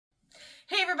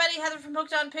Hey everybody, Heather from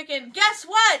Hooked on Pickin. Guess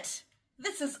what?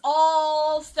 This is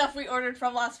all stuff we ordered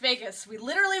from Las Vegas. We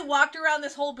literally walked around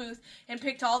this whole booth and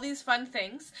picked all these fun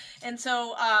things. And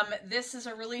so this is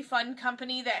a really fun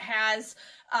company that has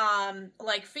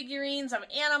like figurines of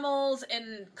animals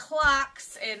and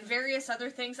clocks and various other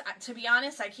things. To be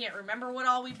honest, I can't remember what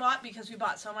all we bought because we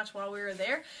bought so much while we were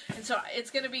there. And so it's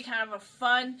going to be kind of a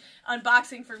fun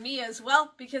unboxing for me as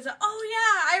well because, oh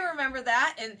yeah, I remember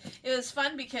that. And it was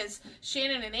fun because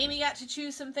Shannon and Amy got to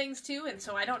choose some things too. And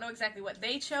so I don't know exactly what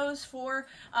they chose for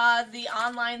the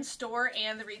online store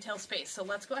and the retail space. So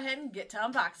let's go ahead and get to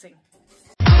unboxing.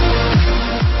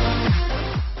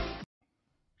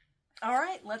 All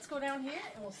right, let's go down here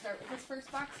and we'll start with this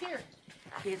first box here.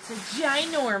 It's a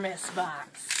ginormous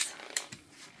box.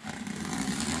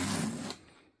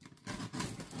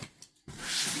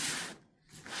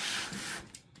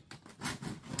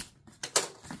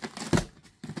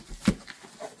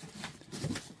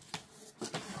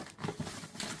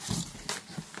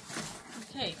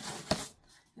 Okay, you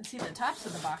can see the tops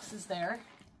of the boxes there.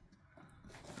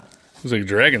 Looks like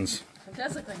dragons. It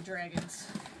does look like dragons.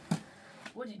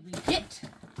 What did we get?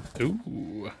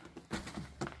 Ooh.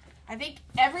 I think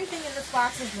everything in this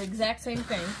box is the exact same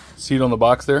thing. See it on the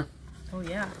box there? Oh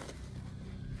yeah.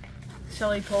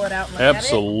 Shall we pull it out and look at it?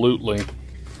 Absolutely.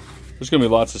 There's going to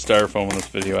be lots of styrofoam in this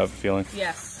video, I have a feeling.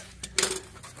 Yes.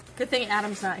 Good thing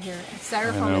Adam's not here.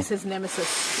 Styrofoam is his nemesis.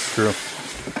 It's true.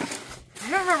 I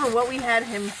don't remember what we had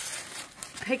him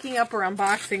picking up or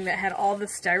unboxing that had all the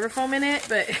styrofoam in it,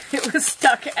 but it was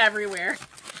stuck everywhere.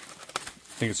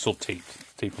 I think it's still taped.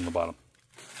 Tape on the bottom.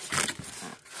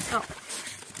 Oh.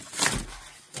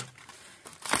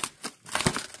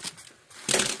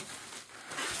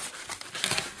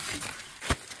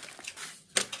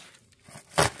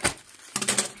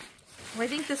 Well, I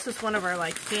think this was one of our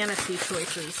like fantasy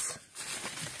choices.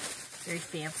 Very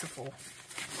fanciful.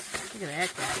 Look at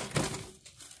that guy.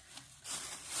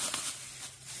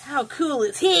 How cool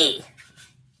is he?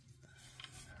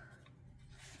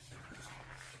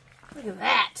 Look at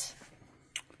that.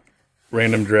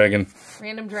 Random dragon.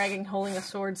 Random dragon holding a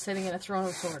sword sitting in a throne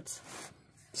of swords.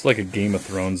 It's like a Game of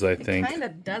Thrones, I think. It kind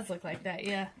of does look like that,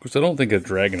 yeah. Of course, I don't think a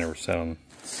dragon ever sat on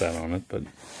it, but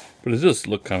it does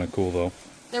look kind of cool, though.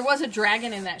 There was a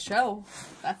dragon in that show.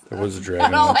 There was a dragon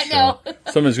in all that I know. show.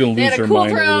 Somebody's going to lose their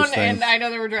mind over this thing. And I know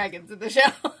there were dragons in the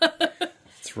show.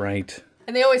 That's right.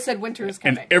 And they always said winter is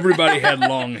coming. And everybody had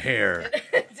long hair.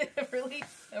 Really?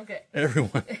 Okay.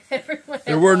 Everyone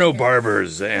there were no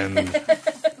barbers, and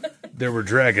there were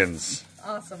dragons.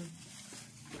 Awesome.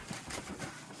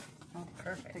 Oh,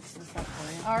 perfect. Fix this up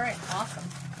for you. All right, awesome.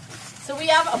 So we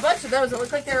have a bunch of those. It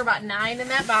looks like there were about 9 in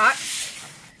that box.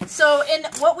 So, and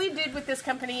what we did with this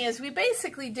company is we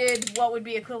basically did what would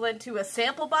be equivalent to a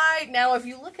sample buy. Now, if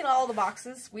you look at all the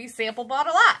boxes, we sample bought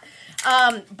a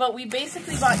lot. But we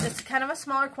basically bought just kind of a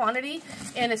smaller quantity.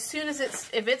 And as soon as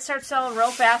if it starts selling real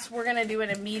fast, we're going to do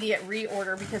an immediate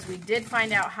reorder because we did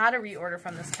find out how to reorder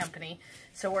from this company.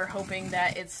 So we're hoping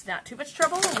that it's not too much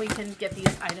trouble and we can get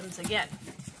these items again.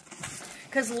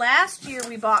 Because last year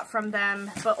we bought from them,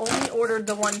 but only ordered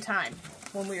the one time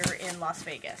when we were in Las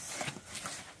Vegas.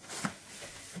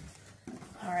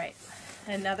 All right,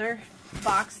 another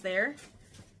box there.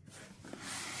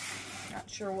 Not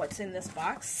sure what's in this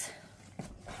box.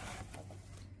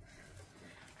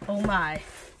 Oh my,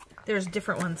 there's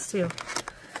different ones too.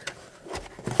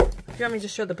 Do you want me to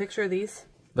just show the picture of these?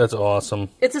 That's awesome.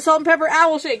 It's a salt and pepper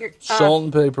owl shaker. Salt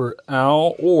and pepper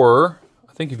owl, or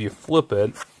I think if you flip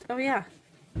it. Oh yeah.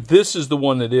 This is the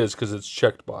one that is because it's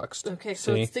checked boxed. Okay,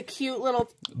 so it's the cute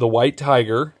little. The white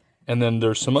tiger, and then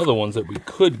there's some other ones that we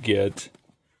could get.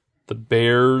 The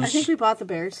bears. I think we bought the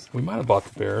bears. We might have bought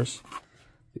the bears.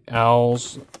 The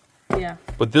owls. Yeah.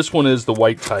 But this one is the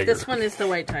white tiger. This one is the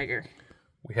white tiger.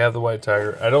 We have the white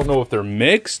tiger. I don't know if they're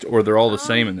mixed or they're all the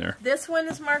same in there. This one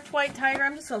is marked white tiger.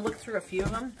 I'm just going to look through a few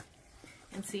of them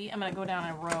and see. I'm going to go down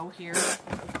a row here.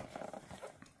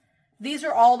 These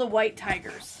are all the white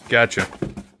tigers. Gotcha.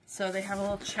 So they have a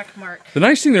little check mark. The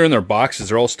nice thing, they're in their boxes.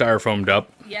 They're all styrofoamed up.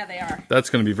 Yeah, they are. That's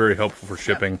going to be very helpful for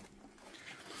shipping. Yep.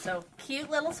 So, cute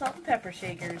little salt and pepper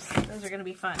shakers. Those are going to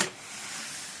be fun.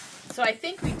 So, I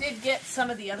think we did get some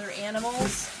of the other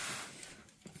animals.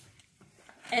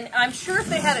 And I'm sure if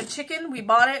they had a chicken, we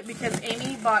bought it because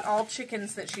Amy bought all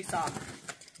chickens that she saw.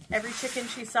 Every chicken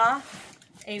she saw,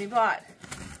 Amy bought.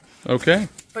 Okay.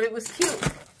 But it was cute.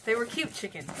 They were cute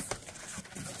chickens.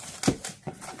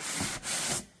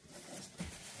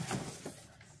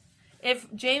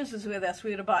 If James was with us,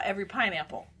 we would have bought every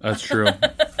pineapple. That's true.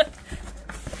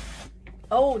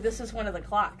 Oh, this is one of the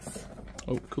clocks.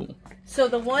 Oh, cool. So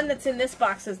the one that's in this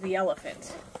box is the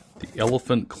elephant. The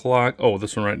elephant clock. Oh,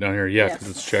 this one right down here. Yeah, because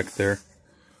it's checked there.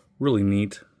 Really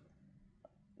neat.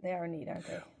 They are neat, aren't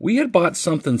they? We had bought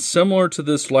something similar to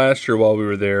this last year while we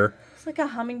were there. It's like a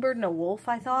hummingbird and a wolf,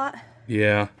 I thought.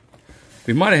 Yeah.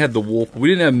 We might have had the wolf. We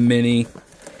didn't have many.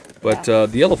 But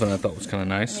the elephant I thought was kind of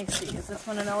nice. Let me see. Is this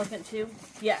one an elephant too?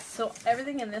 Yes. So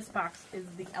everything in this box is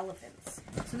the elephants.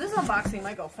 So this unboxing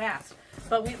might go fast.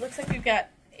 But it looks like we've got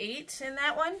 8 in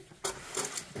that one.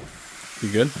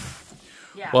 You good?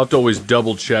 Yeah. We'll have to always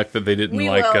double check that they didn't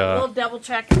We'll double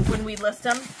check when we list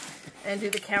them and do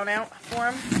the count out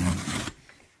for them.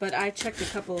 But I checked a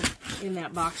couple in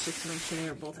that box just to make sure they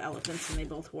were both elephants, and they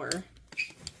both were.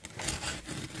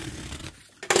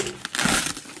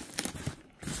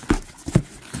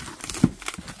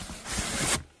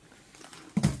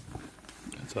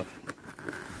 It's a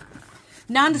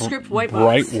nondescript white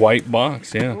box. Bright white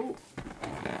box, yeah. Ooh.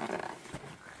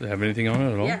 Does it have anything on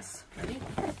it at all? Yes. Ready?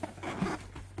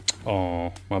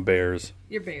 Oh, my bears.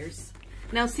 Your bears.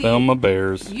 Now see, My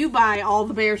bears. you buy all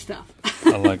the bear stuff.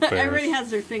 I like bears. Everybody has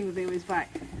their thing that they always buy.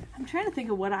 I'm trying to think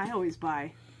of what I always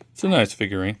buy. It's a nice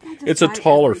figurine. It's a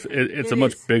taller, it's a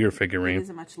much bigger figurine. It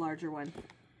is a much larger one.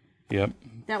 Yep.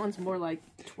 That one's more like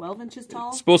 12 inches tall.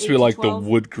 It's supposed to be like 12. the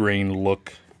wood grain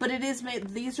look. But it is made,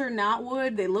 these are not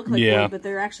wood. They look like wood, but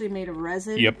they're actually made of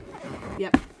resin. Yep.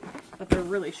 Yep. But they're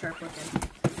really sharp looking.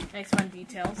 Nice fun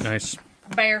details. Nice.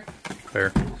 Bear.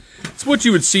 Bear. It's what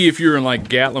you would see if you're in like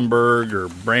Gatlinburg or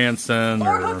Branson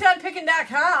or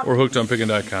hookedonpickin.com. Or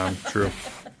hookedonpickin.com. True.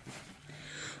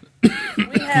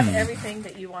 We have everything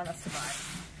that you want us to buy.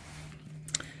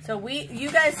 So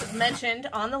you guys mentioned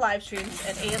on the live streams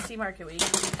at AFC Market Week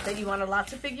that you wanted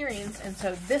lots of figurines, and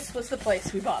so this was the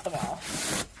place we bought them all.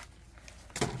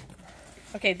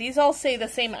 Okay, these all say the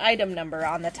same item number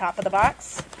on the top of the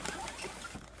box. Is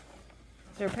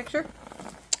there a picture?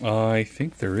 I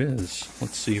think there is.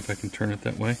 Let's see if I can turn it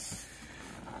that way.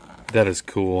 That is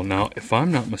cool. Now, if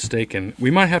I'm not mistaken,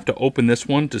 we might have to open this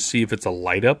one to see if it's a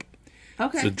light up.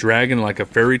 Okay. It's a dragon, like a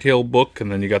fairy tale book,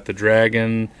 and then you got the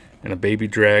dragon and a baby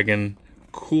dragon.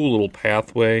 Cool little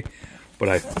pathway. But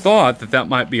I thought that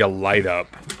might be a light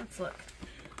up. Let's look.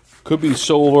 Could be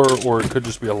solar, or it could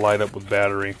just be a light up with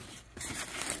battery.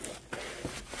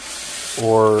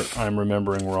 Or I'm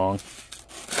remembering wrong.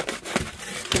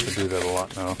 I do that a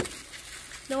lot now.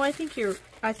 No, I think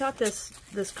I thought this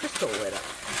crystal lit up.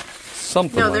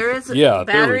 Something. No, like there is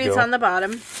batteries on the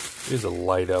bottom. It is a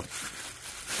light up.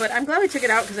 But I'm glad we took it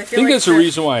out because I think that's the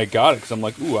reason why I got it, because I'm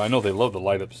like, ooh, I know they love the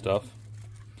light up stuff.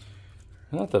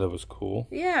 I thought it was cool.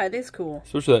 Yeah, it is cool.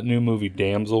 Especially that new movie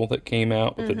Damsel that came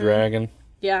out with the dragon.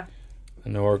 Yeah. I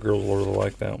know our girls will really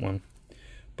like that one.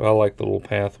 But I like the little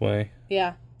pathway.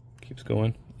 Yeah. Keeps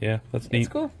going. Yeah, that's neat. It's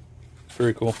cool.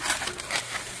 Very cool.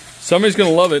 Somebody's going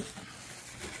to love it.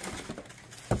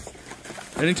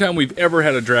 Anytime we've ever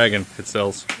had a dragon, it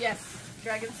sells. Yes,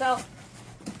 dragon sell.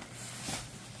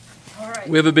 All right.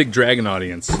 We have a big dragon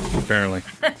audience, apparently.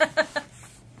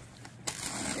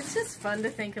 It's just fun to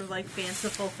think of like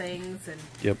fanciful things and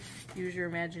use your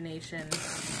imagination.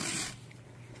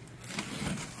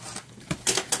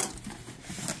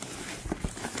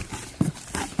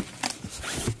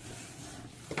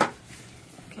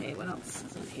 Okay, what else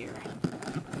is in here?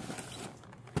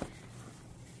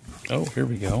 Oh, here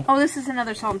we go. Oh, this is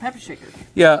another salt and pepper shaker.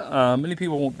 Yeah, many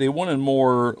people, they wanted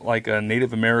more like a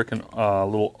Native American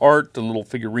little art and little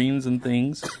figurines and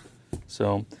things.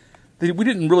 So we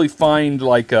didn't really find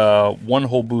like one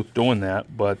whole booth doing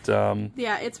that, but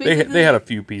yeah, it's basically, they had a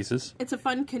few pieces. It's a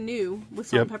fun canoe with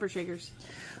salt and pepper shakers.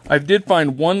 I did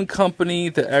find one company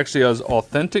that actually has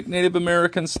authentic Native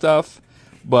American stuff,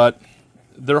 but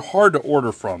they're hard to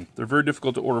order from. They're very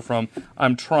difficult to order from.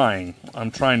 I'm trying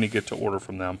to get to order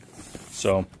from them.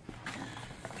 So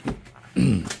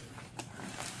they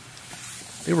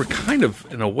were kind of,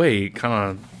 in a way,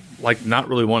 kind of like not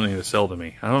really wanting to sell to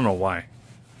me. I don't know why.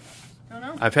 I don't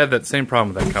know. I've had that same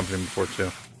problem with that company before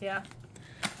too. Yeah.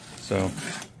 So,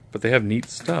 but they have neat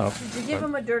stuff. Did you give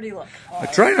them a dirty look? I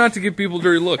try not to give people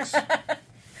dirty looks. I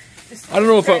don't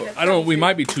know if I don't. We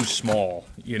might be too small.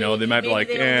 You know, they might be like,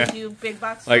 eh. Do big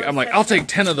box like I'm like, I'll take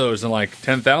 10 of those, and like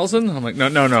 10,000. I'm like,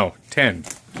 no, 10.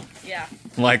 Yeah.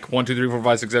 Like 1, 2, 3, 4,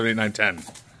 5, 6, 7, 8, 9, 10.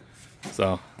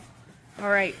 So. All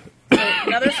right. So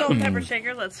another salt and pepper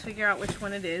shaker. Let's figure out which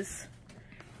one it is.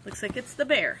 Looks like it's the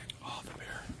bear. Oh, the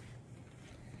bear.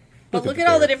 But look at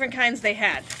all the different kinds they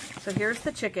had. So here's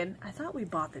the chicken. I thought we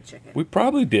bought the chicken. We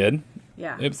probably did.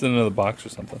 Yeah. It's in another box or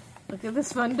something. Look at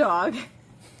this fun dog.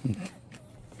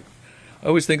 I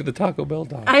always think of the Taco Bell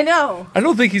dog. I know. I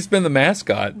don't think he's been the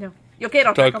mascot. No. Okay,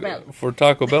 Taco Bell. For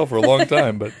Taco Bell for a long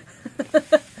time, but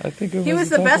I think it He was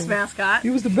the best mascot. He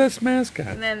was the best mascot.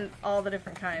 And then all the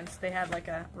different kinds. They had like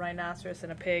a rhinoceros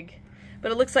and a pig.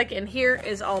 But it looks like in here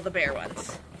is all the bear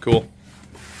ones. Cool.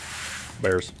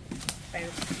 Bears.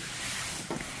 Bears.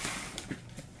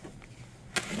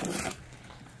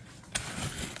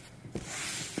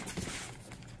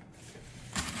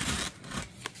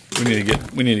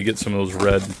 We need to get some of those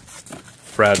red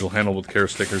fragile handle with care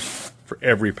stickers for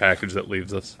every package that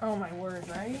leaves us. Oh my word,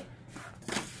 right?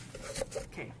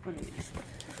 Okay, what are these?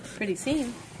 Pretty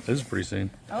scene. This is pretty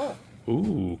scene. Oh.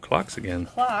 Ooh, clocks again.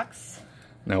 Clocks.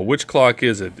 Now, which clock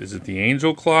is it? Is it the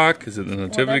angel clock? Is it the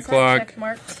nativity that's clock? not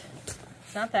check-marked.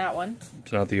 It's not that one.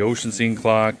 It's not the ocean scene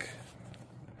clock.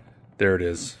 There it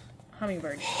is.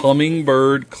 Hummingbird.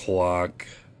 Hummingbird clock.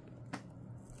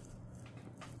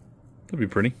 That'd be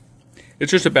pretty.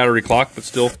 It's just a battery clock, but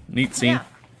still neat scene. Yeah.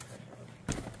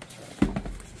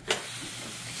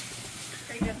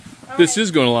 Very good. All This right.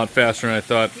 is going a lot faster than I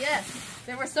thought. Yes.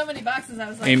 There were so many boxes. I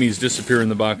was like, Amy's disappearing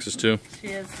the boxes too. she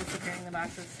is disappearing the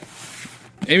boxes.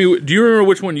 Amy, do you remember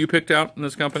which one you picked out in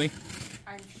this company?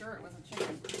 I'm sure it was a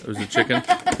chicken. It was the chicken.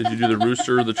 Did you do the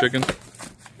rooster or the chicken?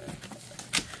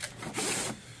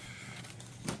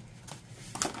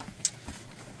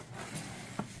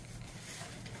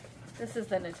 This is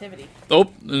the nativity.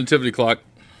 Oh, the nativity clock.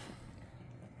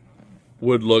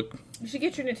 Would look, You should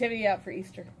get your nativity out for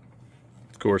Easter.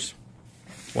 of course.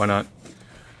 Why not?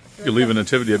 You could leave a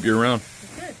nativity up year round.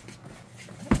 It's good.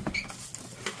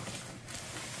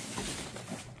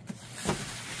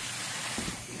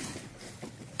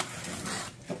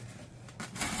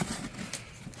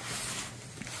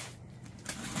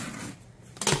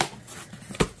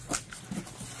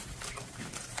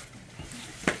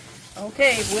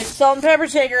 Okay, which salt and pepper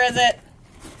shaker is it?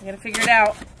 I gotta figure it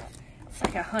out. It's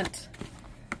like a hunt.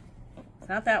 It's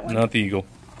not that one. Not the eagle.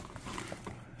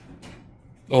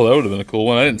 Oh, that would have been a cool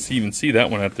one. I didn't even see that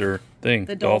one at their thing.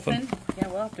 The dolphin? Yeah,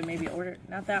 we'll have to maybe order.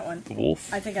 Not that one. The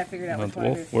wolf. I think I figured out Not which the one it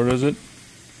wolf. is. Where is it?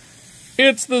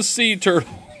 It's the sea turtle.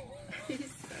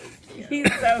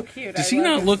 He's so cute. Does I he love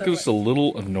not him look so just a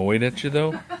little annoyed at you,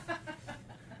 though?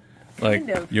 Like, Kind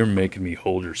of. you're making me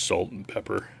hold your salt and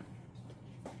pepper.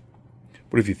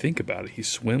 But if you think about it, he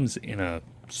swims in a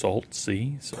salt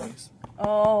sea, so he's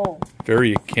Oh,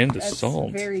 very akin to that's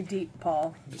salt. very deep,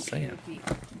 Paul. Just saying. Very deep.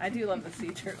 I do love the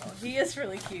sea turtle. He is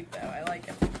really cute, though. I like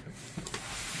him.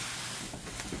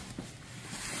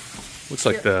 Looks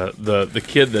like the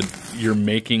kid that you're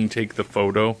making take the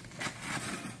photo.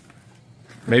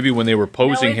 Maybe when they were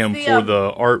posing it's him the, for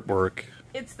the artwork,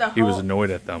 It's the he was whole-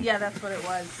 annoyed at them. Yeah, that's what it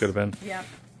was. Could have been. Yeah,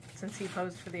 since he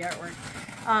posed for the artwork.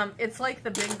 It's like the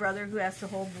big brother who has to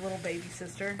hold the little baby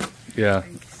sister. Yeah. Are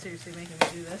you seriously making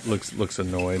me do this? Looks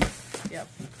annoyed. Yep.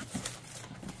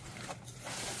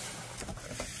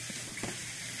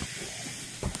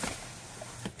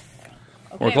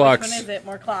 Okay, More clocks. Which one is it?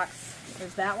 More clocks.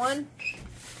 There's that one.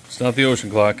 It's not the ocean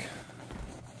clock.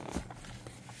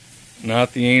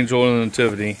 Not the angel and the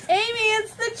nativity. Amy,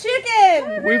 it's the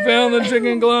chicken! We found the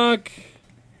chicken clock.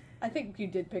 I think you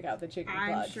did pick out the chicken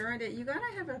I'm clock. sure I did. You gotta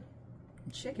have a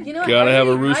chicken. You know, Gotta have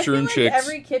a every- rooster I feel and like chicks.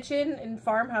 Every kitchen in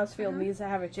farmhouse field needs to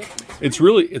have a chicken. It's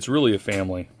really a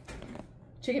family.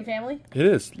 Chicken family? It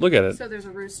is. Look at it. So there's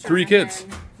a rooster. 3 and kids.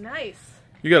 then- Nice.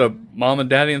 You got a mom and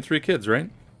daddy and 3 kids, right?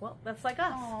 Well, that's like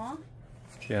us. Aw.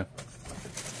 Yeah.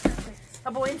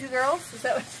 A boy and 2 girls? Is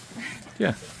that what,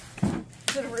 Yeah.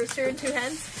 is it a rooster and 2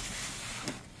 hens?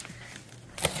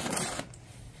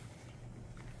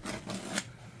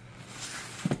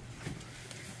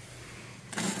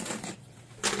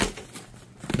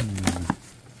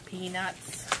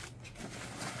 Peanuts.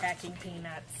 Packing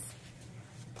peanuts.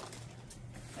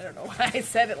 I don't know why I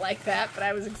said it like that, but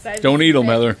I was excited. Don't to eat them, say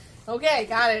it. Heather. Okay,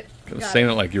 got it. I was Got saying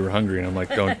it. it like you were hungry, and I'm like,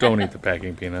 don't eat the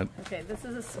packing peanut. Okay, this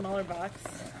is a smaller box.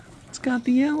 It's got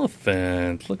the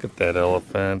elephant. Look at that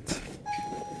elephant.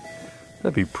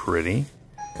 That'd be pretty.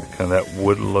 Kind of that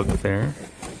wood look there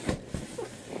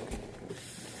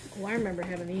Oh, I remember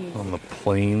having these. on the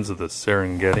plains of the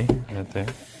Serengeti, right there.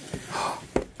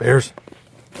 Bears.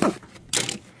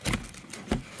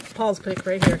 Paul's pick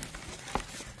right here.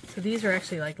 So these are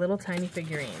actually like little tiny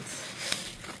figurines.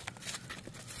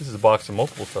 This is a box of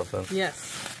multiple stuff then.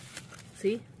 Yes.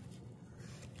 See?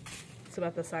 It's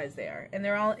about the size they are. And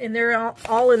they're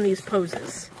all in these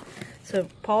poses. So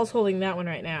Paul's holding that one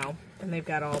right now, and they've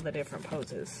got all the different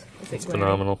poses. Is it It's glaring?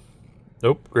 phenomenal.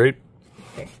 Nope, great.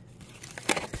 Okay.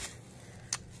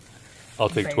 I'll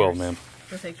take 12, man.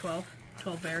 We'll take 12.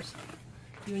 12 bears.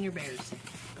 You and your bears.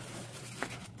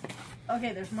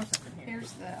 Okay, there's more stuff in here.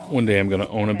 Here's the. One day I'm going to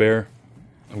own a bear.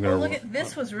 I'm Oh, going look to. at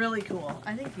this was really cool.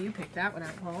 I think you picked that one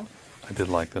out, Paul. I did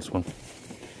like this one.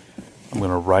 I'm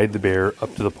going to ride the bear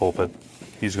up to the pulpit.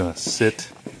 He's going to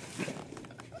sit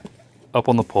up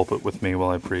on the pulpit with me while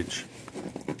I preach.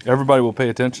 Everybody will pay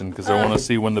attention because they want to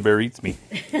see when the bear eats me.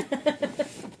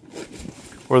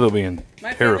 Or they'll be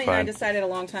My terrified. family and I decided a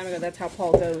long time ago that's how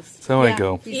Paul goes. That's how I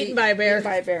go. He's eaten by a bear. Eaten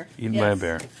by a bear. Eaten by a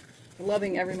bear.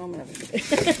 Loving every moment of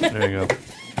it. There you go.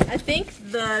 I think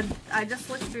I just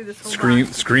looked through this whole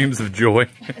box. Screams of joy.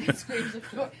 Screams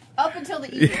of joy. Up until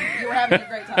the eating, you were having a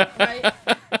great time, right?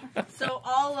 So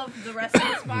all of the rest of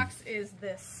this box is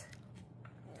this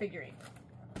figurine.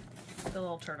 The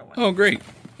little turtle one. Oh, great.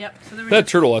 Yep. So there That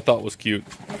turtle I thought was cute.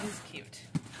 It is cute.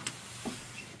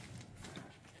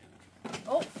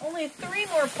 Oh, only 3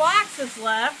 more boxes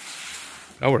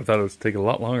left. I would have thought it was taking a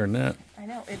lot longer than that. I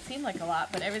know, it seemed like a lot,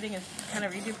 but everything is kind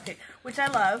of reduplicated, which I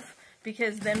love,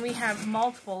 because then we have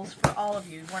multiples for all of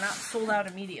you. We're not sold out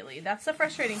immediately. That's the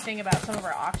frustrating thing about some of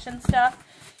our auction stuff,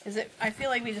 is that I feel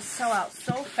like we just sell out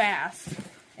so fast,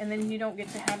 and then you don't get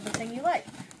to have the thing you like.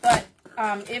 But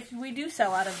if we do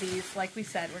sell out of these, like we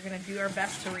said, we're going to do our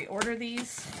best to reorder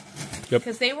these,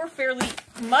 because they were fairly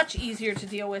much easier to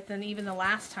deal with than even the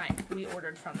last time we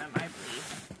ordered from them, I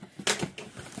believe.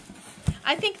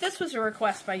 I think this was a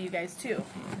request by you guys, too.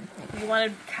 You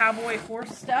wanted cowboy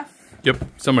horse stuff? Yep,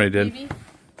 somebody did. Maybe?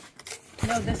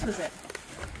 No, this was it.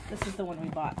 This is the one we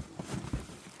bought.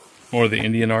 More of the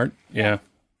Indian art? Yeah.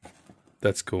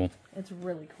 That's cool. It's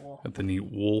really cool. Got the neat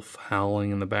wolf howling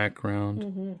in the background.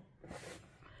 Mm-hmm. All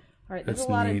right, there's a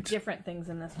lot of different things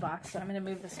in this box, so I'm going to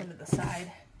move this into the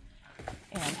side.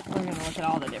 And we're going to look at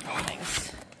all the different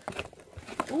things.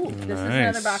 Ooh, this is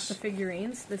another box of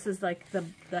figurines. This is like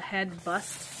the head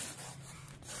bust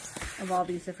of all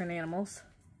these different animals.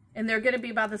 And they're going to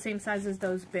be about the same size as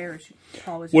those bears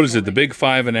Paul was What is it? The big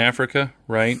 5 in Africa,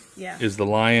 right? Yeah. Is the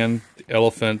lion, the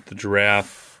elephant, the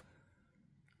giraffe.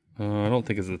 I don't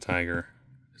think it's the tiger.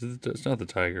 It's not the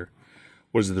tiger.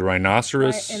 What is it? The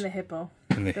rhinoceros? And the hippo.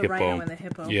 And the hippo. Rhino and the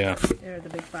hippo. Yeah. They're the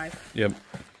big 5. Yep.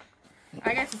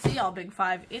 I got to see all big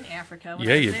 5 in Africa.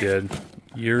 Yeah, you did.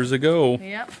 Years ago.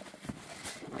 Yep.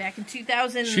 Back in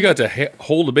 2000. She got to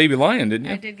hold a baby lion, didn't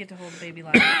you? I did get to hold a baby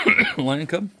lion. Lion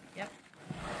cub? Yep.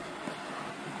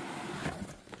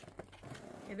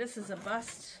 Okay, this is a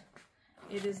bust.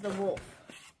 It is the wolf.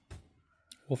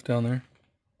 Wolf down there.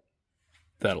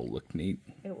 That'll look neat.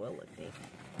 It will look neat.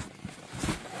 Put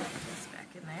this back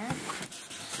in there.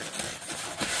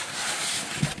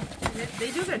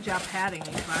 They do a good job padding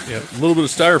these boxes. Yeah, a little bit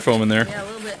of styrofoam in there. Yeah, a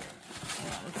little bit.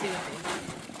 Let's see what they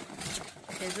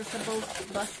do. Okay, is this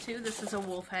a bust too? This is a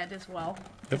wolf head as well.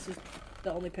 Yep. This is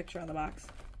the only picture on the box.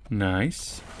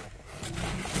 Nice.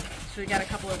 So we got a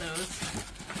couple of those.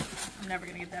 I'm never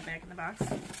going to get that back in the box.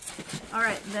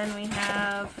 Alright, then we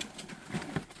have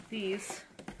these.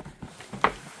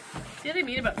 See what I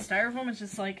mean about styrofoam? It's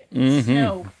just like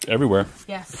snow. Everywhere.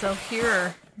 Yeah, so here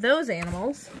are those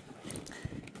animals.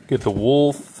 Get the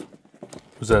wolf.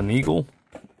 Was that an eagle?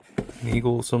 An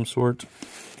eagle of some sort.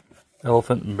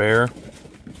 Elephant and bear.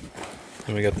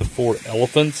 Then we got the 4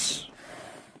 elephants.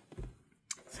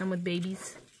 Some with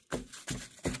babies.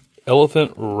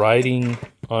 Elephant riding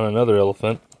on another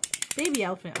elephant. Baby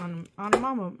elephant on a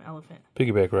mama elephant.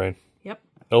 Piggyback ride. Yep.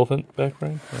 Elephant back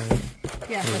ride?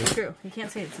 Yeah, that's true. You can't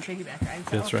say it's a piggyback ride.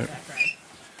 It's That's right. Back ride.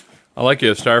 I like you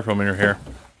have styrofoam in your hair.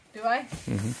 Do I?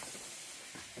 Mm-hmm.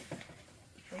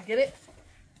 Get it?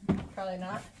 Probably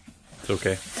not. It's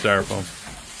okay. Styrofoam.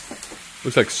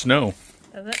 Looks like snow.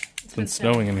 Does it? It's been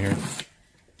snowing in here.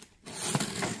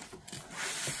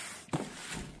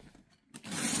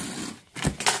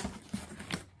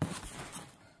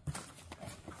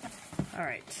 All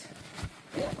right.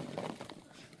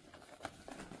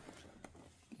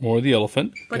 More of the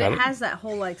elephant. But it has that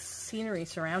whole like scenery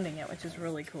surrounding it, which is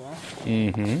really cool.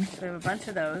 Mm-hmm. So we have a bunch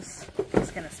of those. I'm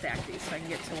just gonna stack these so I can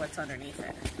get to what's underneath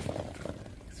it.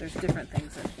 Because there's different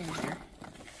things in here.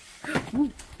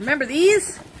 Ooh, remember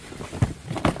these?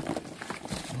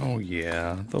 Oh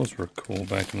yeah, those were cool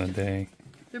back in the day.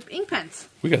 They're ink pens.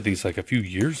 We got these like a few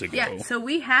years ago. Yeah, so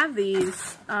we have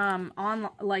these on,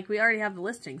 like we already have the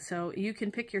listing, so you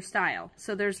can pick your style.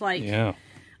 So there's like,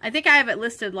 I think I have it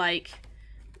listed like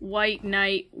White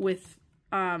Knight with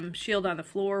shield on the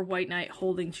floor, White Knight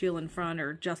holding shield in front,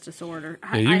 or Justice Sword. Or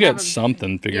yeah, you got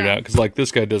something figured out, because like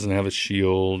this guy doesn't have a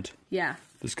shield. Yeah.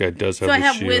 This guy does have a shield. So I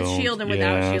a have shield. with shield and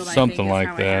without shield. Something I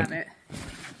think, like that. Okay.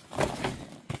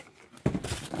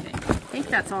 I think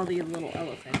that's all the little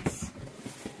elephants.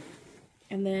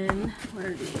 And then what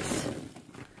are these?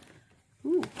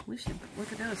 Ooh, we should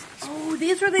look at those. Oh,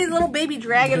 these were these little baby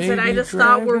dragons that I just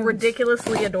thought were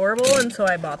ridiculously adorable, and so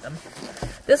I bought them.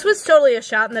 This was totally a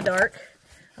shot in the dark.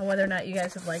 on whether or not you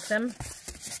guys would like them.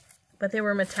 But they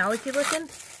were metallic-y looking.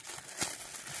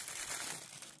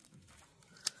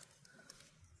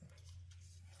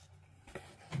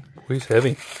 Oh, he's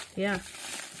heavy. Yeah.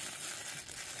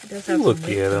 He does have Look some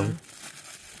weight at to him.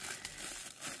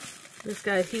 This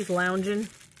guy, he's lounging.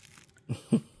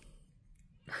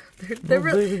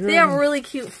 They have really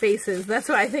cute faces. That's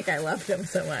why I think I love them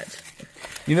so much.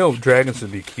 You know, dragons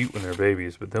would be cute when they're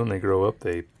babies, but then when they grow up,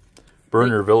 they burn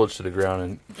your village to the ground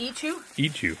and eat you.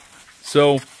 Eat you.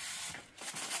 So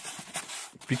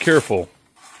be careful.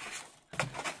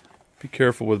 Be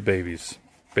careful with babies,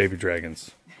 baby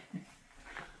dragons.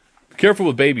 Be careful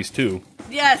with babies too.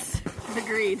 Yes,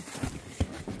 agreed.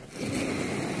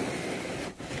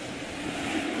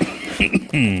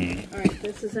 Alright,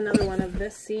 this is another one of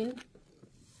this scene.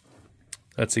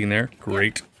 That scene there,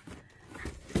 great.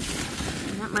 Yep.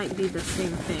 That might be the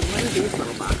same thing. What are these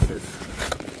little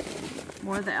boxes?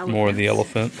 More of the elephant. More of the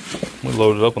elephant. We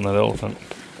loaded up on that elephant.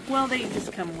 Well, they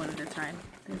just come one at a time.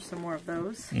 There's some more of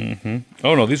those. Mm-hmm.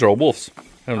 Oh no, these are all wolves.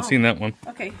 I haven't seen that one.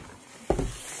 Okay.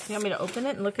 You want me to open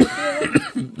it and look at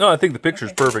it? No, I think the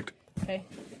picture's perfect. Okay.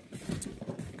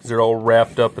 Because they're all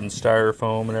wrapped up in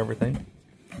styrofoam and everything.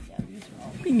 Yeah, these are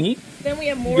all... Be neat. Then we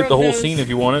have more You get the of whole those... scene if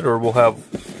you want it, or we'll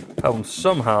have them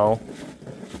somehow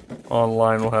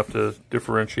online. We'll have to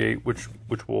differentiate which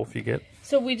wolf you get.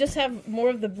 So we just have more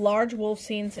of the large wolf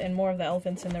scenes and more of the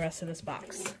elephants in the rest of this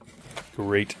box.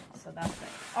 Great. So that's it.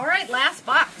 All right, last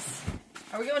box.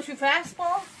 Are we going too fast,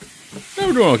 Paul? No,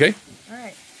 we're doing okay. All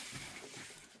right.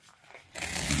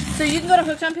 So you can go to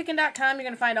hookedonpickin.com. You're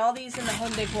going to find all these in the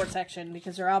home decor section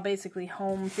because they're all basically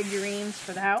home figurines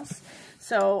for the house.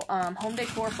 So home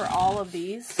decor for all of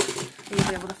these. You'll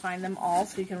be able to find them all.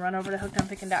 So you can run over to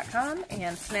hookedonpickin.com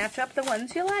and snatch up the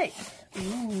ones you like.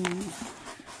 Ooh.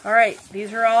 All right,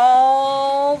 these are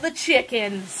all the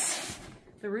chickens.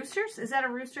 The roosters? Is that a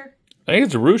rooster? I think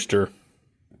it's a rooster.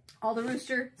 All the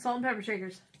rooster salt and pepper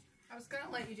shakers. I was going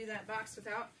to let you do that box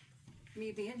without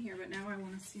me being here, but now I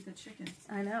want to see the chickens.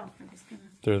 I know.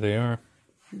 There they are.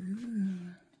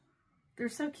 They're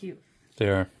so cute. They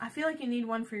are. I feel like you need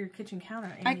one for your kitchen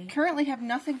counter, Amy. I currently have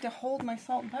nothing to hold my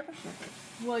salt and pepper shakers.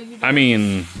 Well, you I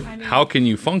mean, how can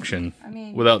you function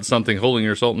without something holding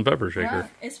your salt and pepper shaker?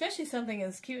 Yeah, especially something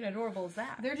as cute and adorable as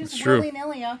that. They're just true.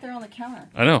 willy-nilly out there on the counter.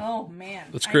 I know. Oh, man.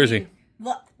 That's crazy. I mean,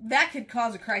 look, that could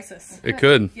cause a crisis. It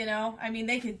could. You know? I mean,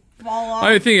 they could fall off.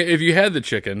 I think if you had the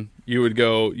chicken, you would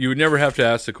never have to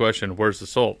ask the question, where's the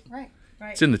salt? Right.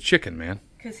 Right. It's in the chicken, man.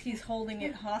 Because he's holding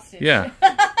it hostage. Yeah.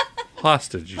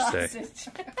 Hostage, you say.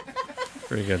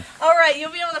 Very good. All right,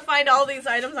 you'll be able to find all these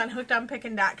items on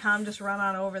hookedonpickin.com. Just run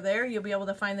on over there. You'll be able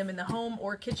to find them in the home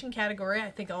or kitchen category. I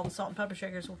think all the salt and pepper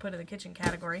shakers will put in the kitchen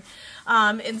category.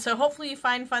 And so hopefully you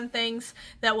find fun things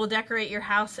that will decorate your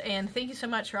house. And thank you so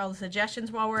much for all the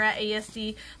suggestions while we're at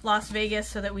ASD Las Vegas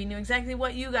so that we knew exactly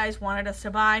what you guys wanted us to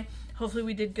buy. Hopefully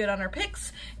we did good on our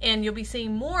picks, and you'll be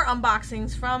seeing more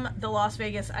unboxings from the Las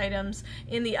Vegas items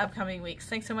in the upcoming weeks.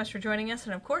 Thanks so much for joining us,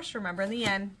 and of course, remember in the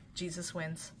end, Jesus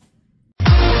wins.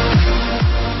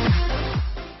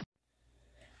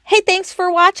 Hey, thanks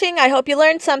for watching. I hope you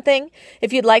learned something.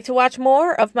 If you'd like to watch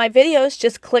more of my videos,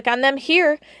 just click on them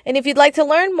here. And if you'd like to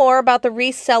learn more about the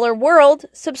reseller world,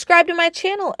 subscribe to my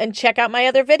channel and check out my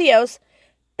other videos.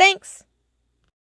 Thanks.